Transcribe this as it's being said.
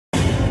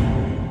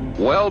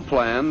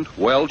Well-planned,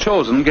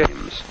 well-chosen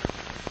games.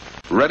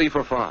 Ready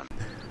for fun.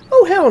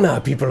 Oh hell nah,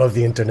 people of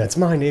the internet.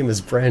 My name is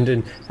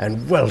Brandon,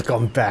 and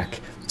welcome back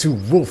to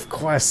Wolf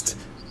Quest.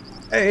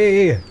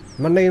 Hey,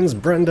 my name's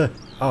Brenda.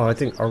 Oh,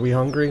 are we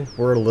hungry?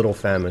 We're a little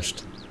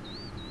famished.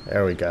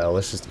 There we go,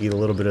 let's just eat a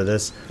little bit of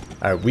this.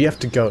 Alright, we have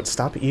to go.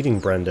 Stop eating,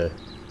 Brenda.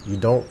 You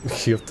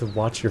have to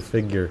watch your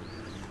figure.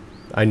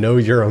 I know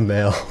you're a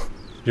male.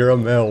 You're a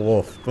male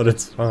wolf, but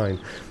it's fine.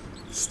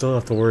 Still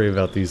have to worry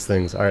about these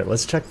things. Alright,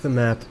 let's check the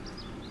map.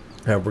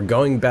 We're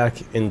going back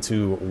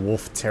into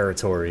wolf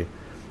territory.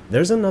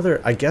 There's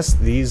another, I guess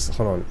these,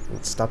 hold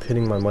on, stop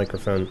hitting my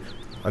microphone.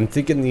 I'm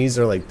thinking these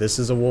are like, this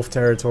is a wolf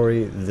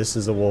territory, this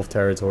is a wolf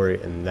territory,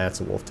 and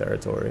that's a wolf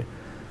territory.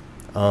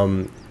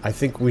 I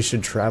think we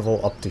should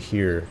travel up to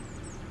here,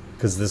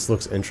 because this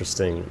looks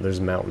interesting.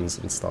 There's mountains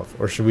and stuff.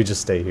 Or should we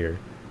just stay here?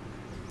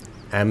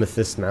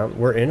 Amethyst Mountain?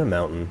 We're in a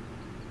mountain.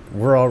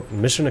 We're all,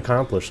 mission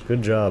accomplished,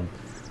 good job.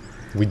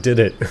 We did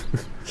it.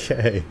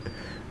 Yay.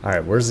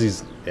 Alright, where's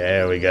these?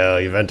 There we go,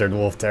 you've entered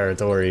wolf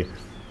territory.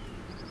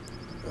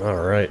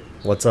 Alright,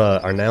 let's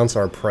announce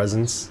our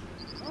presence.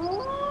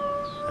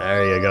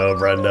 There you go,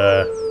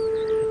 Brenda.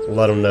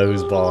 Let them know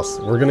who's boss.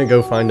 We're gonna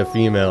go find a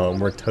female,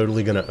 and we're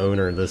totally gonna own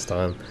her this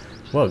time.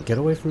 Whoa, get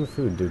away from the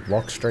food, dude.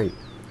 Walk straight.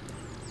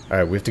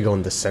 Alright, we have to go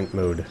in descent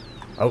mode.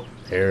 Oh,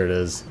 there it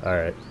is.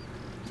 Alright.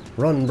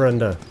 Run,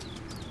 Brenda.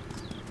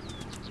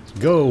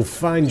 Go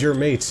find your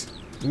mate.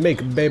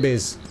 Make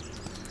babies.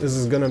 This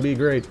is gonna be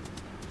great.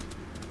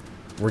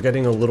 We're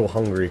getting a little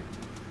hungry.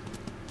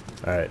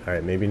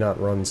 Alright, maybe not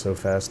run so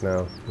fast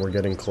now. We're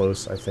getting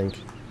close, I think.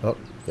 Oh,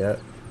 yeah.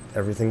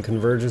 Everything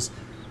converges.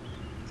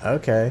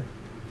 Okay.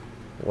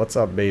 What's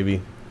up,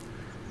 baby?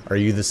 Are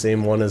you the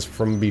same one as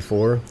from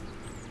before?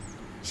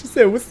 She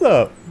said, what's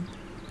up?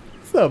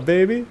 What's up,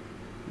 baby?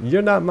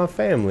 You're not my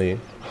family.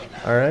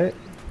 Alright?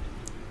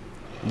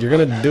 You're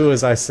gonna do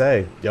as I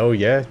say. Oh,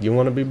 yeah? You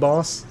wanna be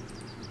boss?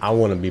 I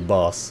wanna be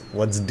boss.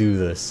 Let's do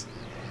this.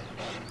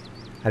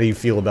 How do you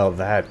feel about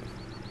that?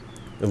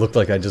 It looked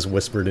like I just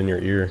whispered in your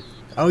ear.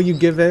 Oh, you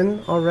give in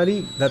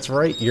already? That's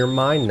right, you're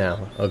mine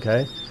now,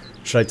 okay?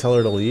 Should I tell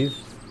her to leave?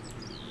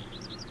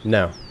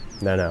 No.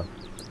 No.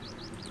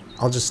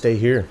 I'll just stay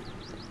here.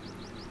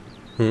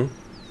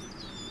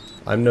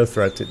 I'm no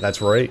threat to...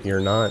 That's right, you're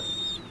not.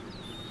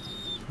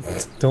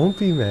 Don't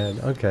be mad.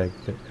 Okay.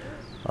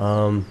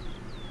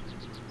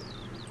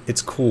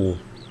 It's cool.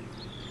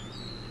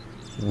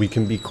 We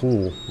can be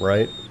cool,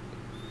 right?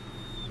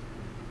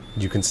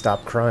 You can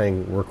stop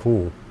crying, we're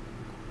cool.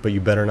 But you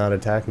better not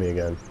attack me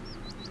again.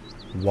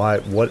 Why?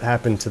 What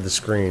happened to the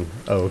screen?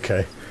 Oh,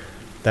 okay.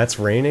 That's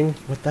raining?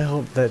 What the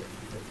hell? That...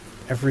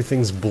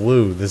 Everything's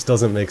blue. This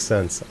doesn't make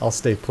sense. I'll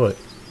stay put.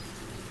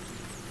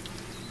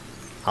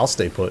 I'll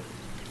stay put.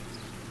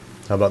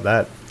 How about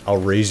that? I'll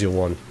raise you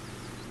one.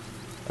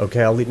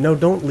 Okay, I'll leave. No,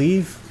 don't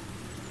leave.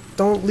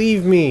 Don't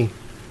leave me.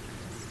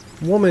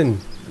 Woman,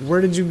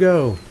 where did you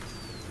go?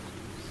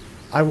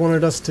 I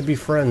wanted us to be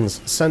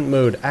friends. Scent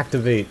mode,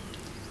 activate.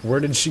 Where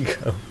did she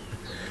go?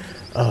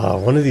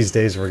 One of these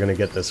days we're gonna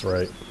get this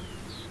right.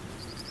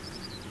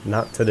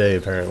 Not today,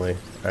 apparently.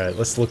 Alright,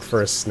 let's look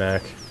for a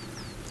snack.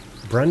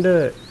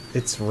 Brenda,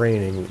 it's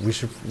raining. We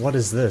should... What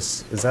is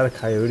this? Is that a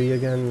coyote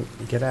again?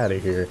 Get out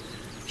of here.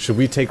 Should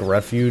we take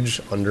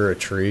refuge under a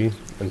tree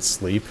and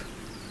sleep?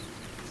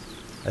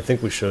 I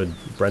think we should.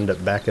 Brenda,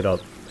 back it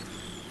up.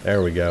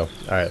 There we go.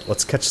 Alright,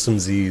 let's catch some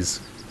Z's.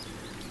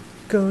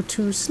 Go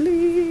to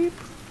sleep,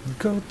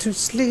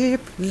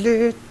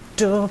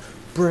 little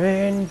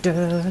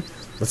Brenda.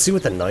 Let's see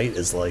what the night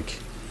is like.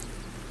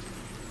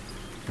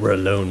 We're a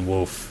lone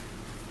wolf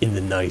in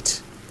the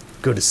night.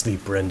 Go to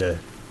sleep, Brenda.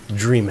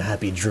 Dream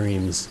happy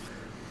dreams.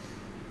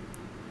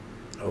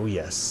 Oh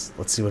yes,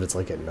 let's see what it's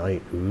like at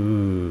night.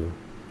 Ooh.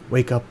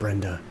 Wake up,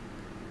 Brenda.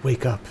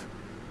 Wake up.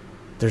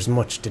 There's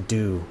much to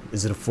do.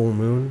 Is it a full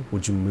moon?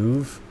 Would you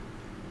move?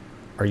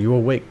 Are you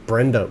awake?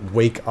 Brenda,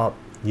 wake up.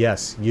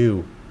 Yes,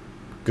 you.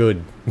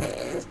 Good.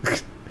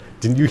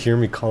 Didn't you hear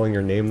me calling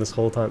your name this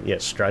whole time? Yeah,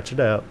 stretch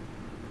it out.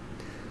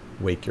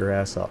 Wake your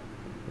ass up.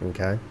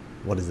 Okay?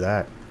 What is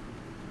that?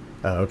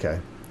 Oh, okay.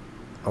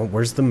 Oh,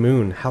 where's the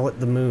moon? Howl at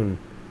the moon.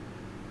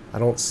 I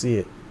don't see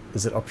it.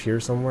 Is it up here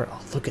somewhere?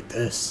 Oh, look at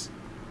this.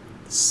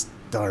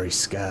 Starry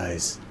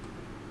skies.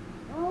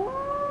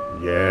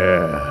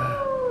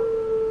 Yeah.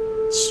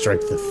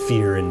 Strike the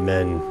fear in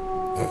men.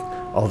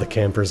 All the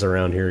campers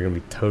around here are gonna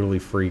be totally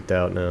freaked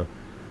out now.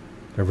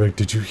 They're like,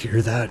 did you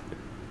hear that?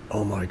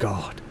 Oh my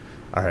god.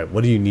 Alright,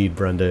 what do you need,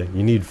 Brenda?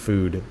 You need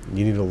food.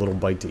 You need a little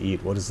bite to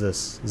eat. What is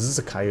this? Is this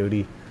a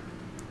coyote?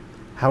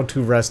 How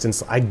to rest in...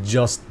 I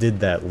just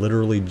did that.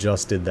 Literally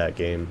just did that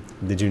game.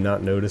 Did you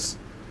not notice?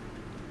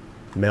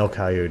 Male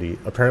coyote.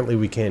 Apparently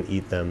we can't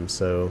eat them,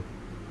 so...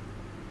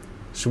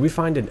 Should we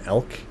find an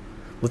elk?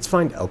 Let's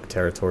find elk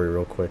territory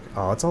real quick.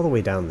 Oh, it's all the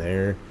way down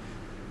there.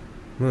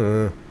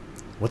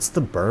 What's the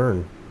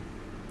burn?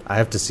 I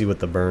have to see what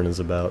the burn is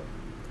about.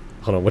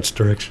 Hold on, which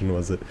direction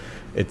was it?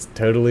 It's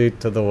totally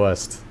to the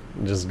west.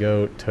 Just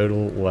go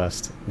total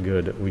west.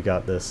 Good, we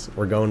got this.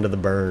 We're going to the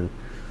burn.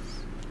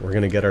 We're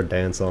gonna get our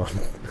dance on.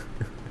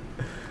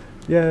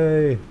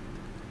 Yay!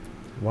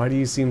 Why do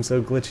you seem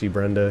so glitchy,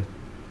 Brenda?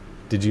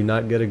 Did you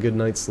not get a good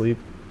night's sleep?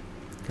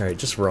 Alright,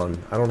 just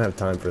run. I don't have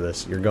time for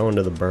this. You're going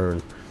to the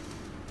burn.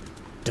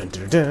 Dun,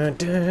 dun, dun,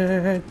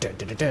 dun, dun,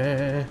 dun,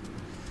 dun.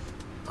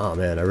 Oh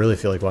man, I really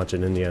feel like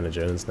watching Indiana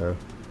Jones now.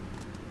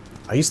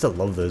 I used to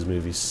love those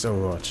movies so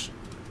much.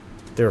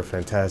 They were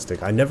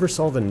fantastic. I never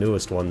saw the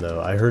newest one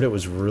though. I heard it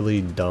was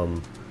really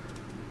dumb.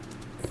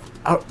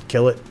 Oh,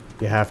 kill it.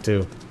 You have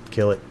to.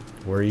 Kill it.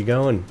 Where are you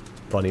going,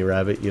 bunny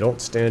rabbit? You don't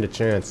stand a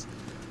chance.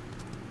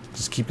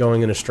 Just keep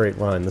going in a straight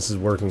line. This is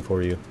working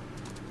for you.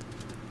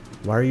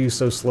 Why are you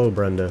so slow,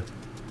 Brenda?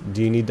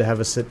 Do you need to have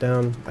a sit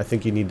down? I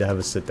think you need to have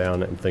a sit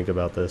down and think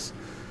about this.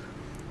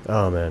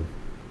 Oh man.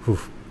 Whew.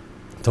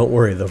 Don't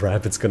worry, the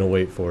rabbit's gonna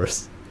wait for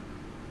us.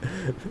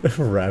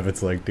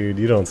 Rabbit's like, dude,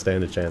 you don't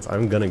stand a chance.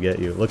 I'm gonna get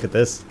you. Look at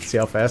this. See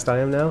how fast I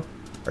am now?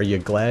 Are you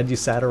glad you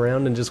sat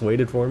around and just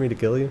waited for me to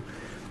kill you?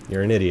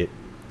 You're an idiot.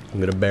 I'm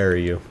gonna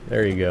bury you.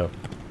 There you go.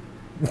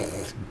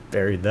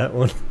 Buried that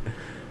one.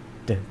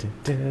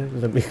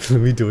 Let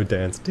me do a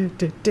dance.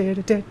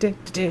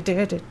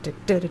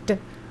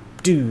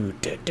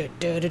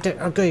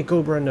 Okay,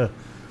 go Brenda.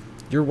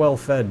 You're well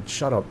fed.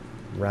 Shut up,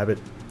 rabbit.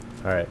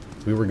 Alright,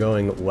 we were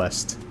going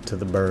west to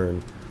the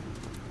burn.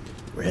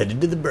 We're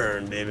headed to the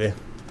burn, baby.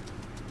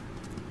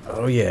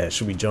 Oh yeah,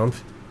 should we jump?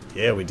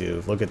 Yeah, we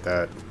do. Look at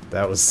that.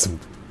 That was some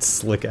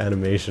slick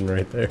animation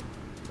right there.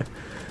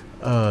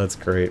 Oh, that's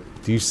great.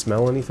 Do you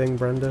smell anything,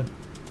 Brenda?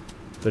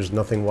 There's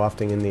nothing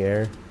wafting in the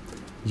air?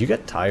 You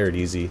get tired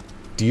easy.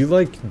 Do you,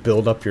 like,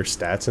 build up your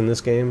stats in this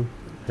game?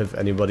 Have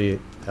anybody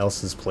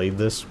else has played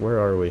this? Where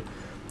are we?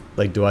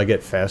 Like, do I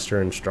get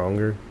faster and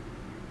stronger?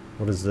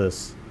 What is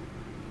this?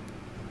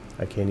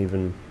 I can't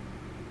even...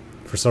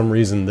 For some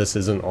reason, this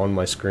isn't on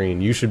my screen.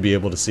 You should be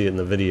able to see it in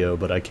the video,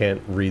 but I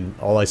can't read.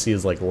 All I see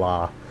is, like,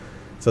 La.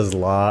 It says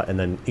La, and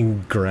then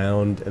in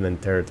ground, and then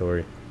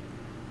territory.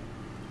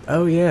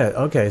 Oh, yeah.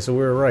 Okay, so we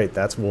were right.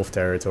 That's wolf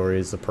territory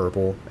is the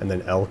purple, and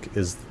then elk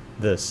is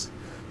this.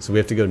 So we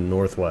have to go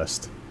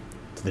northwest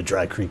to the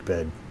dry creek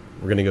bed.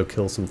 We're gonna go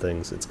kill some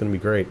things. It's gonna be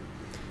great.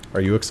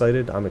 Are you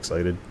excited? I'm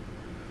excited.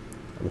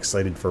 I'm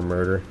excited for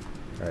murder.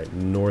 Alright,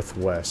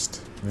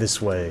 northwest.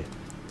 This way.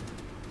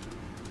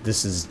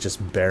 This is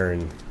just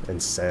barren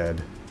and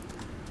sad.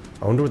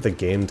 I wonder what the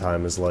game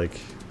time is like.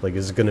 Like,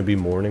 is it gonna be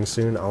morning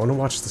soon? I wanna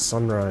watch the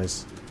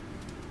sunrise.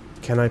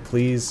 Can I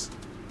please?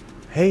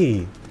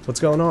 Hey! What's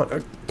going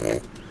on?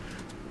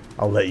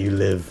 I'll let you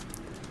live.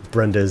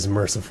 Brenda is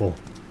merciful.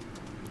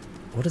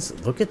 What is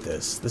it? Look at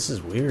this. This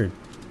is weird.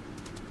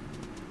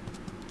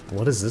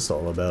 What is this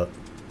all about?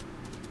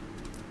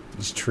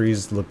 These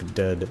trees look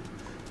dead.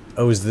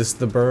 Oh, is this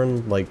the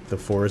burn? Like the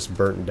forest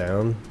burnt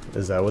down?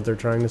 Is that what they're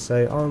trying to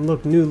say? Oh,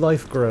 look, new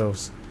life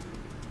grows.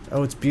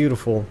 Oh, it's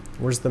beautiful.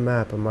 Where's the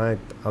map?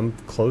 I'm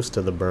close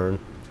to the burn.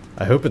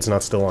 I hope it's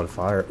not still on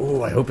fire.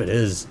 Oh, I hope it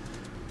is.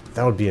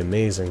 That would be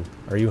amazing.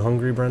 Are you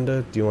hungry,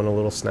 Brenda? Do you want a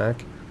little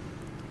snack?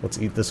 Let's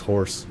eat this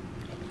horse.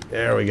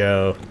 There we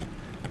go.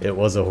 It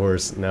was a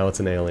horse. Now it's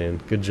an alien.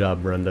 Good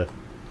job, Brenda.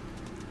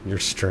 You're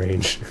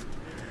strange.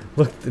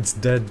 Look, it's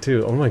dead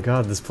too. Oh my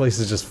god, this place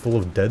is just full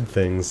of dead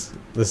things.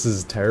 This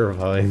is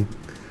terrifying.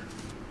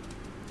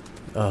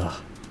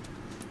 Ugh.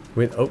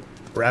 Wait, oh,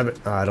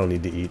 rabbit. I don't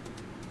need to eat.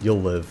 You'll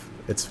live.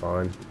 It's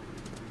fine.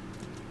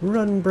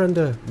 Run,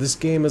 Brenda. This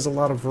game is a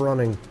lot of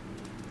running.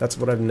 That's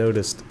what I've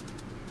noticed.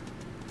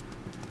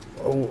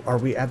 Oh, are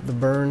we at the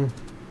burn?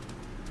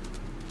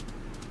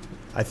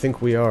 I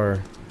think we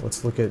are.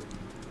 Let's look at...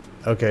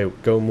 Okay,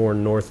 go more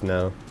north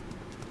now.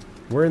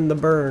 We're in the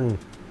burn.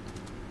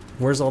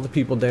 Where's all the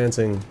people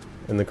dancing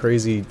and the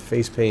crazy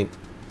face paint?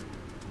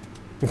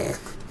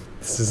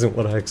 This isn't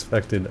what I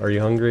expected. Are you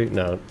hungry?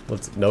 No.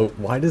 No.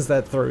 Why does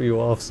that throw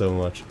you off so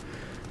much?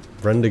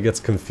 Brenda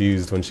gets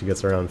confused when she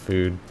gets around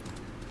food.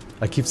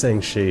 I keep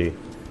saying she.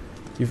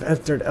 You've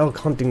entered elk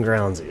hunting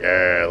grounds.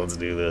 Yeah, let's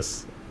do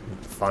this.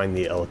 Find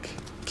the elk.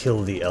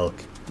 Kill the elk.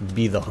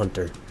 Be the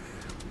hunter.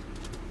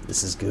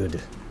 This is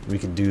good. We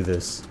can do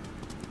this.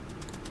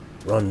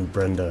 Run,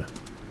 Brenda.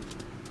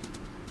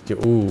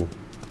 Ooh.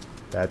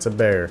 That's a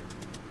bear.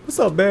 What's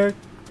up, bear?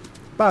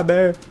 Bye,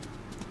 bear.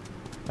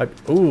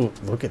 Ooh,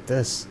 look at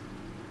this.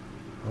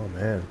 Oh,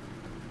 man.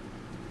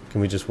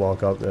 Can we just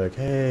walk up and be like,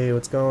 hey,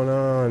 what's going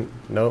on?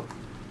 Nope.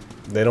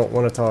 They don't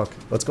want to talk.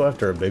 Let's go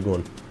after a big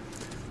one.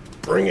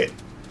 Bring it.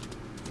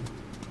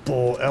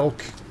 Bull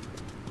elk.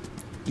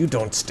 You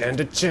don't stand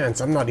a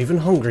chance. I'm not even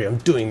hungry. I'm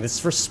doing this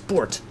for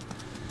sport.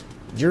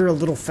 You're a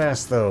little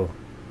fast, though.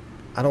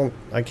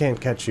 I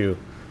can't catch you.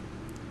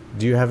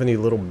 Do you have any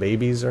little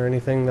babies or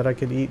anything that I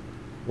could eat?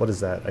 What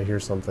is that? I hear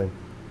something.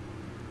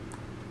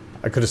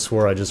 I could have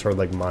swore I just heard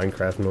like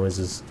Minecraft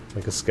noises,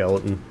 like a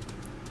skeleton.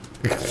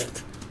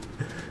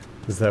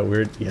 Is that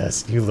weird?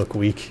 Yes, you look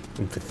weak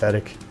and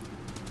pathetic.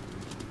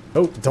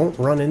 Oh, don't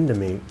run into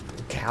me.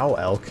 Cow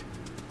elk.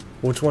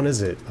 Which one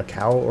is it? A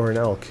cow or an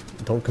elk?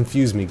 Don't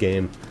confuse me,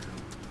 game.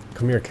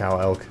 Come here, cow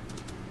elk.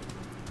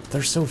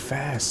 They're so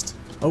fast.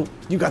 Oh,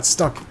 you got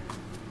stuck.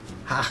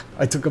 Ha!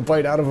 I took a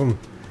bite out of him.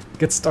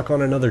 Get stuck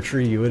on another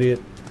tree, you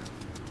idiot.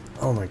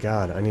 Oh my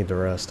god, I need to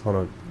rest. Hold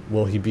on.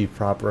 Will he be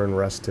proper and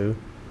rest too?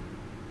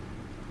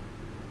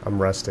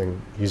 I'm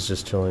resting. He's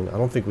just chilling. I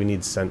don't think we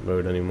need scent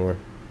mode anymore.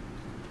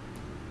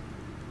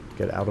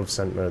 Get out of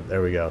scent mode.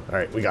 There we go.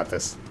 Alright, we got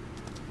this.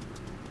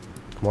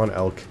 Come on,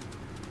 elk.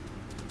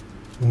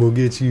 We'll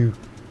get you.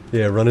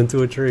 Yeah, run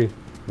into a tree.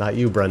 Not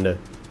you, Brenda.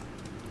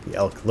 The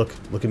elk. Look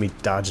at me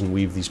dodge and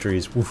weave these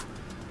trees. Woof.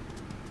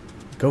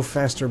 Go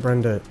faster,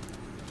 Brenda.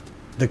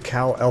 The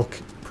cow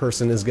elk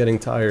person is getting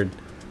tired.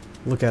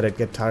 Look at it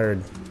get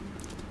tired.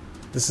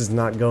 This is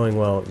not going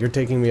well. You're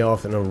taking me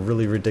off in a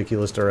really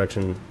ridiculous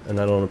direction, and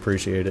I don't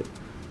appreciate it.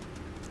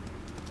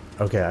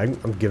 Okay,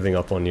 I'm giving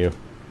up on you.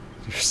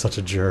 You're such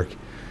a jerk.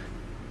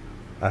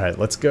 Alright,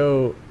 let's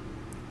go.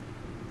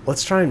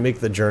 Let's try and make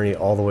the journey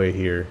all the way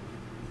here.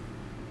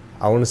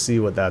 I want to see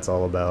what that's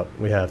all about.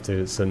 We have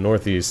to. So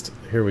northeast.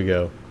 Here we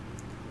go.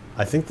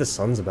 I think the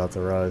sun's about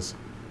to rise.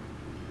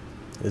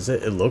 Is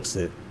it? It looks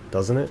it,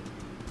 doesn't it?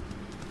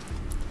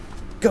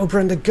 Go,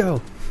 Brenda,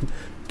 go!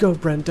 Go,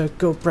 Brenda,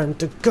 go,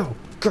 Brenda, go!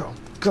 Go,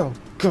 go,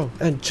 go,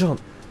 and jump!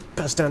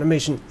 Best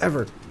animation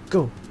ever!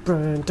 Go,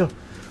 Brenda!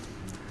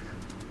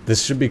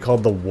 This should be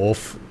called the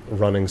Wolf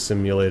Running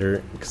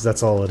Simulator, because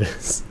that's all it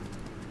is.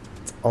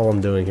 That's all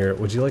I'm doing here.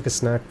 Would you like a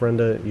snack,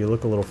 Brenda? You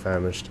look a little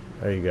famished.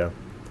 There you go.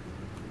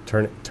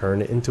 Turn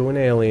it into an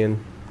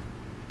alien.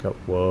 Go,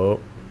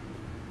 whoa.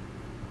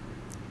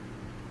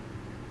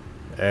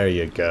 There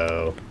you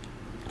go.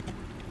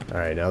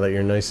 Alright, now that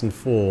you're nice and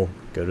full,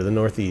 go to the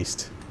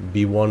northeast.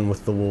 Be one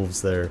with the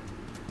wolves there.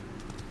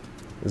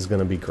 This is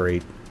gonna be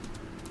great.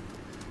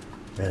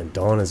 Man,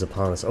 dawn is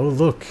upon us. Oh,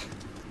 look!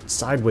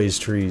 Sideways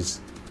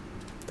trees.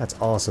 That's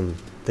awesome.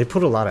 They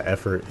put a lot of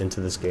effort into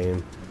this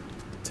game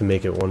to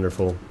make it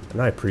wonderful,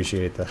 and I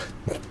appreciate that.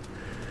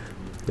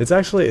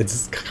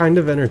 It's kind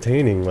of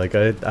entertaining. Like,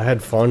 I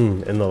had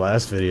fun in the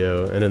last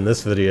video, and in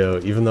this video,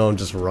 even though I'm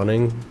just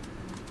running,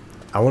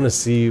 I want to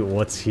see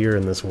what's here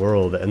in this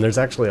world, and there's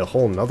actually a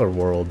whole nother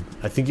world.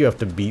 I think you have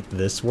to beat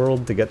this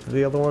world to get to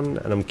the other one,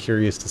 and I'm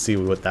curious to see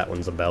what that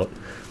one's about.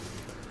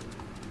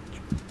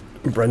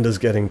 Brenda's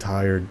getting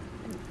tired,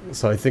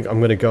 so I think I'm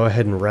going to go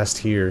ahead and rest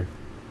here.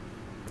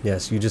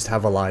 Yes, you just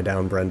have a lie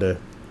down, Brenda.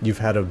 You've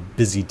had a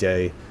busy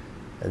day,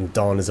 and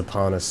dawn is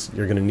upon us.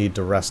 You're going to need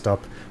to rest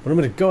up. But I'm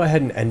going to go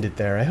ahead and end it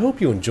there. I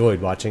hope you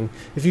enjoyed watching.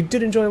 If you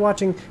did enjoy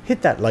watching,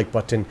 hit that like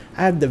button,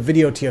 add the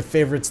video to your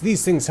favorites.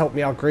 These things help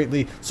me out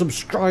greatly.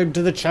 Subscribe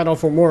to the channel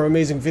for more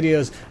amazing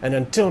videos. And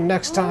until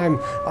next time,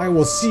 I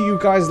will see you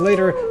guys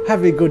later.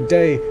 Have a good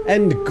day,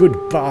 and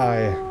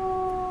goodbye.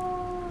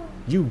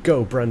 You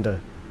go,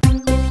 Brenda.